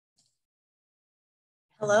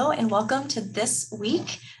Hello and welcome to this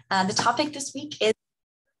week. The topic this week is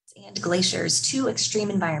and glaciers, two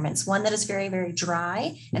extreme environments, one that is very, very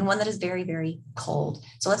dry and one that is very, very cold.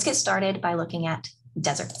 So let's get started by looking at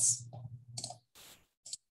deserts.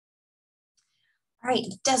 All right,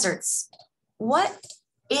 deserts. What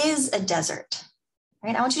is a desert? All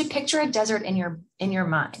right, I want you to picture a desert in your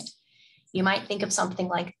mind. You might think of something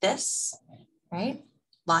like this, right?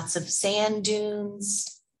 Lots of sand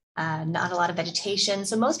dunes, not a lot of vegetation.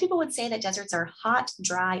 So most people would say that deserts are hot,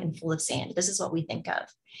 dry, and full of sand. This is what we think of.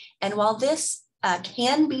 And while this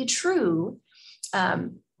can be true,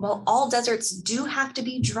 while all deserts do have to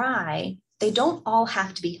be dry, they don't all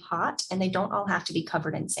have to be hot and they don't all have to be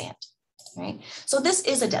covered in sand, right? So this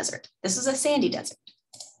is a desert. This is a sandy desert.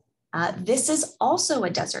 This is also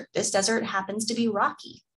a desert. This desert happens to be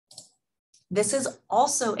rocky. This is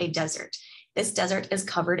also a desert. This desert is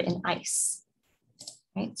covered in ice.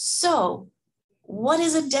 Right? So what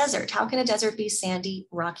is a desert? How can a desert be sandy,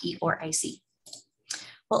 rocky, or icy?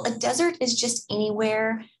 Well, a desert is just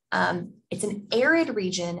anywhere. It's an arid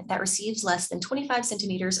region that receives less than 25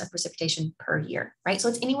 centimeters of precipitation per year, right? So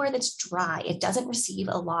it's anywhere that's dry. It doesn't receive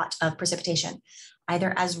a lot of precipitation,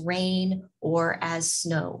 either as rain or as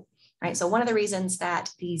snow, right? So one of the reasons that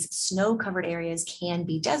these snow-covered areas can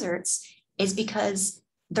be deserts is because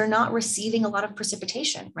they're not receiving a lot of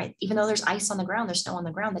precipitation, right? Even though there's ice on the ground, there's snow on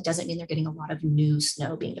the ground, that doesn't mean they're getting a lot of new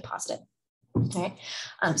snow being deposited, okay?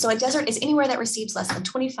 So a desert is anywhere that receives less than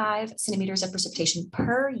 25 centimeters of precipitation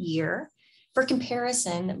per year. For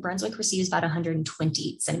comparison, Brunswick receives about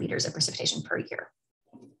 120 centimeters of precipitation per year.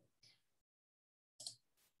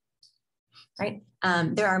 Right?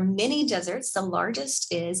 There are many deserts. The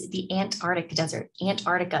largest is the Antarctic desert.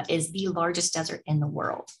 Antarctica is the largest desert in the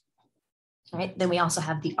world. Right? Then we also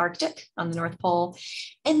have the Arctic on the North Pole.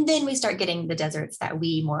 And then we start getting the deserts that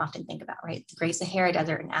we more often think about, right? The Great Sahara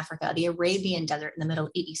Desert in Africa, the Arabian Desert in the Middle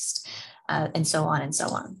East, and so on and so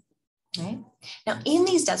on, right? Now, in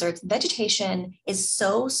these deserts, vegetation is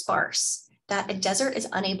so sparse that a desert is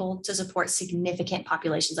unable to support significant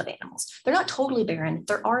populations of animals. They're not totally barren.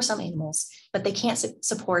 There are some animals, but they can't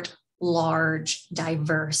support large,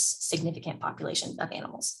 diverse, significant populations of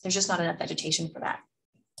animals. There's just not enough vegetation for that.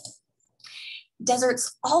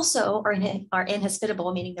 Deserts also are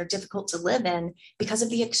inhospitable, meaning they're difficult to live in because of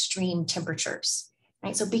the extreme temperatures,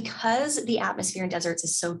 right? So because the atmosphere in deserts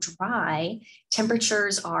is so dry,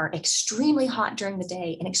 temperatures are extremely hot during the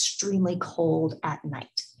day and extremely cold at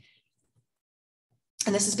night.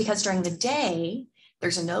 And this is because during the day,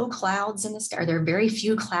 there's no clouds in the sky, or there are very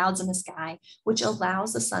few clouds in the sky, which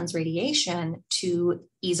allows the sun's radiation to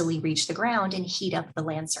easily reach the ground and heat up the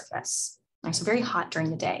land surface. Right? So very hot during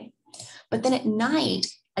the day. But then at night,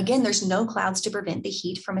 again, there's no clouds to prevent the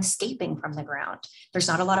heat from escaping from the ground. There's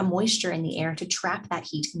not a lot of moisture in the air to trap that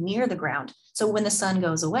heat near the ground. So when the sun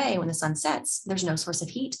goes away, when the sun sets, there's no source of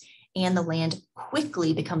heat and the land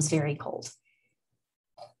quickly becomes very cold.